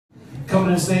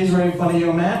welcome to the stage, very funny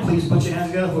young man. Please put your hands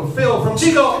together for Phil from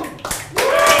Chico.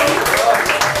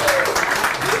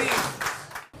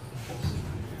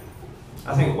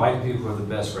 I think white people are the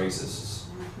best racists.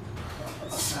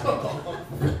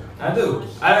 I do.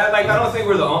 I don't think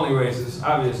we're the only racists,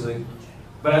 obviously.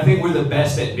 But I think we're the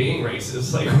best at being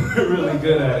racist. Like, we're really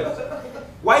good at it.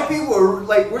 White people are,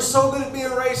 like, we're so good at being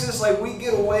racist, like, we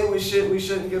get away with shit we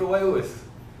shouldn't get away with.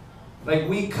 Like,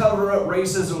 we cover up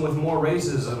racism with more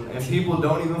racism, and people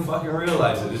don't even fucking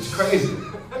realize it. It's crazy.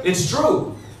 It's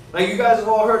true. Like, you guys have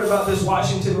all heard about this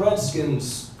Washington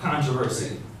Redskins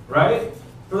controversy, right?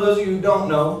 For those of you who don't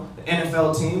know, the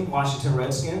NFL team, Washington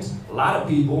Redskins, a lot of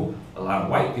people, a lot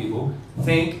of white people,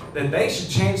 think that they should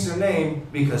change their name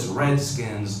because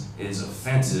Redskins is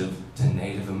offensive to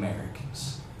Native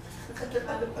Americans.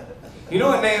 You know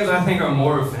what names I think are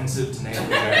more offensive to Native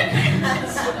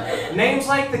Americans? Names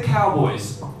like the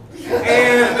Cowboys,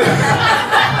 and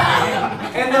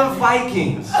the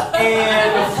Vikings,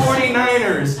 and the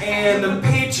 49ers, and the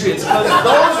Patriots, because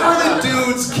those were the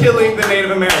dudes killing the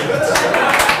Native Americans.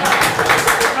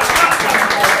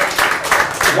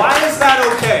 Why is that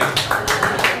okay?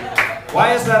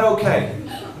 Why is that okay?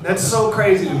 That's so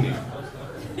crazy to me.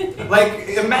 Like,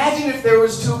 imagine if there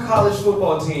was two college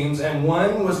football teams and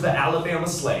one was the Alabama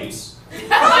Slaves and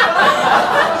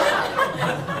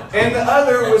the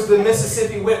other was the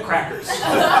Mississippi Whip Crackers.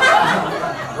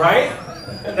 Right?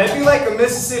 That'd be like a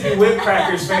Mississippi Whip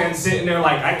Crackers fan sitting there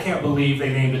like, I can't believe they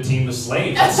named a team the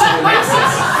Slaves. That's so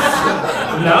racist.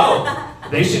 No.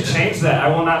 They should change that. I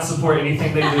will not support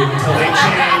anything they do until they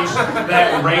change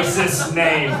that racist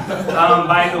name.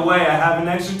 By the way, I have an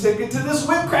extra ticket to this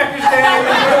Whip Crackers game.